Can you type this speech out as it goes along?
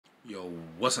Yo,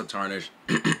 what's up, Tarnish?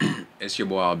 It's your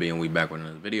boy Albie, and we back with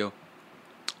another video.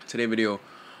 Today video,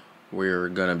 we're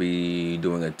gonna be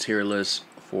doing a tier list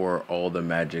for all the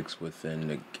magics within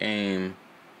the game.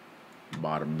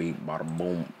 Bada beat, bada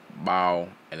boom, bow,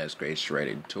 and let's get straight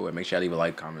into it. Make sure you leave a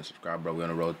like, comment, subscribe, bro. We're on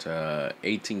the road to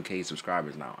 18K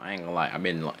subscribers now. I ain't gonna lie,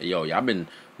 y'all been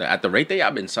at the rate that y'all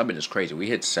been subbing is crazy. We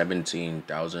hit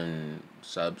 17,000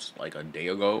 subs like a day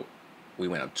ago. We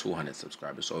went up 200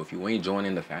 subscribers. So if you ain't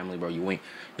joining the family, bro, you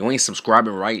ain't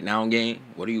subscribing right now, gang.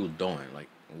 What are you doing? Like,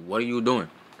 what are you doing?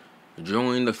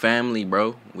 Join the family,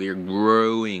 bro. We're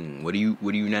growing. What are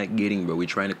you not getting, bro? We're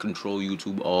trying to control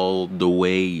YouTube all the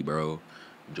way, bro.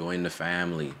 Join the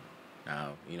family.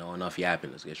 Now, enough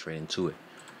yapping. Let's get straight into it.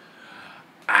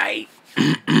 I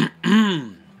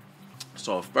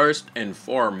So first and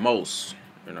foremost,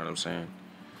 you know what I'm saying?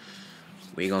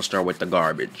 We gonna start with the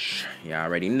garbage. Yeah, I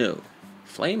already knew.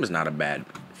 Flame is not bad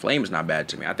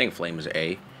to me. I think Flame is an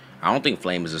A. I don't think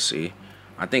Flame is a C.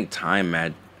 I think Time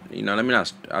Mad. Let me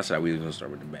not. I said we was gonna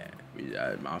start with the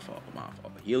bad. My fault.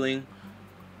 Healing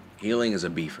is a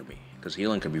B for me because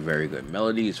healing could be very good.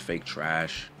 Melody is fake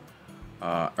trash.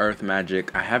 Earth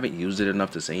Magic, I haven't used it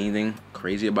enough to say anything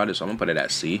crazy about it, so I'm gonna put it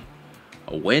at C.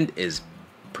 A Wind is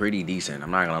pretty decent.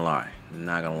 I'm not gonna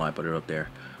lie. Put it up there.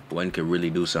 Wind could really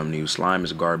do something to you. Slime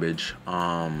is garbage.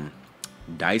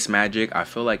 Dice Magic, I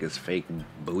feel like it's fake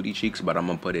booty cheeks, but I'm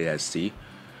gonna put it as C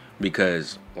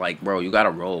because, like, bro, you gotta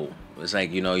roll. It's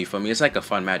like, you feel me? It's like a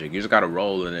fun magic. You just gotta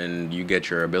roll, and then you get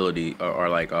your ability or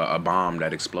like a bomb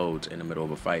that explodes in the middle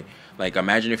of a fight. Like,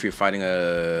 imagine if you're fighting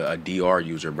a DR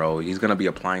user, bro. He's gonna be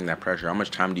applying that pressure. How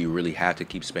much time do you really have to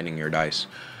keep spinning your dice?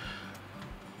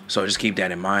 So just keep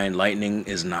that in mind. Lightning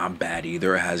is not bad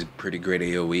either. It has pretty great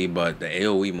AoE, but the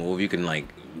AoE move, you can like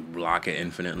block it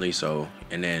infinitely. So,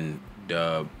 and then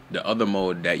the other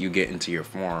mode that you get into your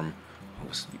form,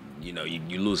 you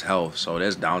lose health. So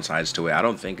there's downsides to it. I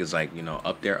don't think it's like,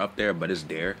 up there, but it's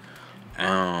there.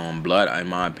 Blood, in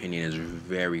my opinion, is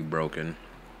very broken.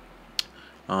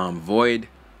 Void,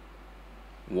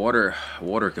 water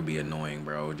could be annoying,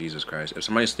 bro. Jesus Christ. If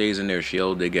somebody stays in their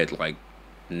shield, they get like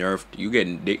nerfed.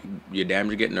 Your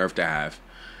damage get nerfed to half.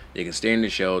 They can stay in the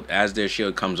shield. As their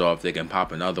shield comes off, they can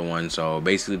pop another one. So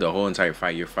basically, the whole entire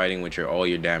fight, you're fighting with all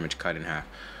your damage cut in half.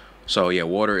 So yeah,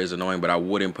 water is annoying, but I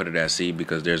wouldn't put it at C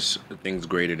because there's things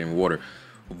greater than water.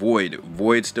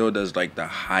 Void still does like the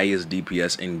highest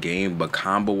DPS in game, but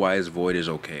combo wise, Void is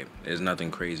okay. There's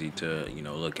nothing crazy to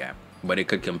look at, but it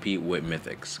could compete with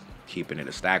Mythics, keeping it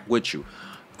a stack with you.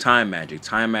 Time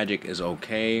Magic is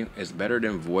okay. It's better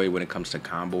than Void when it comes to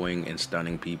comboing and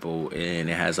stunning people, and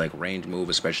it has like range move,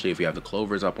 especially if you have the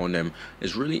Clovers up on them.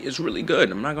 It's really good.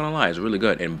 I'm not gonna lie, it's really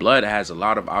good. And Blood has a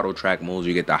lot of auto track moves.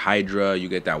 You get the Hydra, you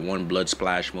get that one Blood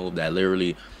Splash move that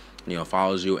literally,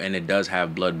 follows you, and it does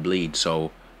have Blood Bleed.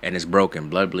 So, and it's broken.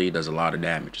 Blood Bleed does a lot of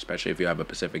damage, especially if you have a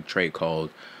specific trait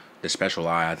called the Special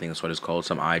Eye. I think that's what it's called,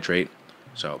 some eye trait.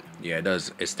 So yeah,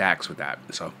 it stacks with that.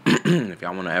 So if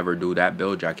y'all want to ever do that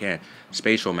build, y'all can.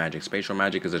 Spatial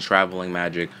Magic is a traveling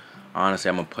magic. Honestly,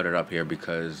 I'm gonna put it up here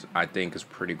because I think it's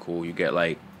pretty cool. You get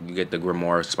the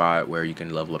Grimoire spot where you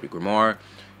can level up your Grimoire.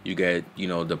 You get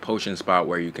the potion spot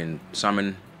where you can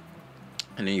summon,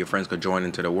 and then your friends could join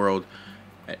into the world,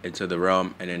 into the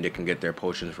realm, and then they can get their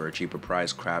potions for a cheaper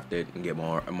price, craft it, and get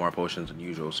more potions than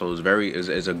usual. So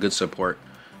it's a good support.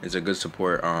 It's a good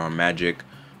support magic.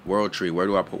 World Tree, where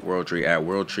do I put World Tree at?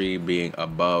 World Tree being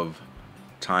above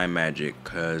Time Magic,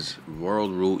 because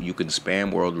World Root, you can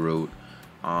spam World Root.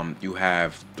 You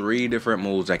have 3 different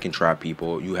moves that can trap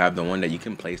people. You have the one that you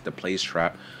can place, the place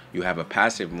trap. You have a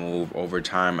passive move. Over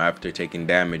time, after taking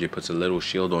damage, it puts a little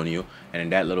shield on you, and then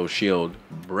that little shield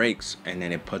breaks, and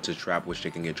then it puts a trap which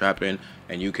they can get trapped in,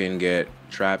 and you can get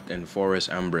trapped in Forest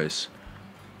Embrace.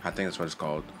 I think that's what it's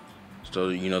called.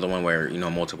 So, the one where,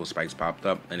 multiple spikes popped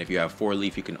up. And if you have 4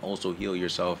 leaf, you can also heal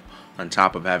yourself on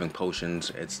top of having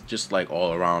potions. It's just like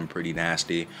all around pretty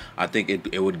nasty. I think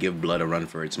it would give Blood a run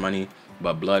for its money.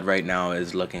 But Blood right now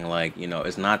is looking like,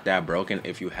 it's not that broken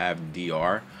if you have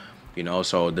DR.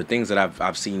 So the things that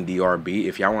I've seen DR be,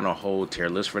 if y'all want a whole tier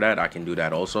list for that, I can do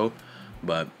that also.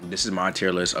 But this is my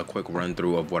tier list, a quick run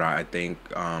through of what I think,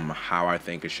 how I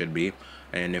think it should be.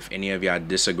 And if any of y'all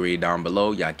disagree down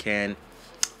below, y'all can.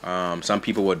 Some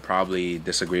people would probably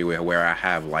disagree with where I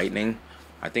have Lightning.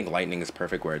 I think Lightning is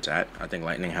perfect where it's at. I think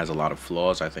Lightning has a lot of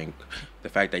flaws. I think the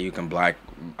fact that you can block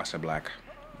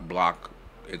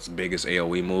its biggest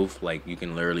AoE move, like you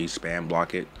can literally spam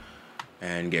block it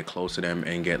and get close to them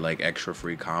and get like extra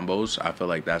free combos. I feel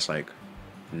like that's like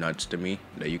nuts to me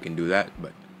that you can do that,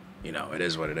 but it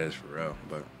is what it is for real.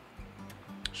 But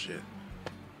shit.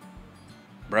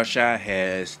 Brush your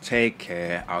hairs. Take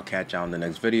care. I'll catch y'all in the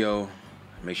next video.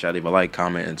 Make sure I leave a like,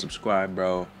 comment, and subscribe,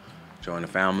 bro. Join the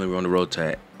family. We're on the road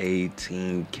to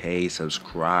 18K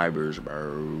subscribers,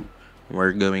 bro.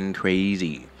 We're going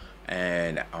crazy.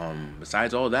 And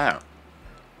besides all that,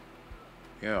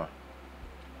 yeah.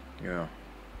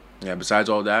 Besides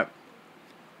all that,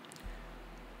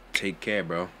 take care,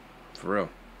 bro. For real.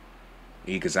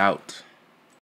 Eek is out.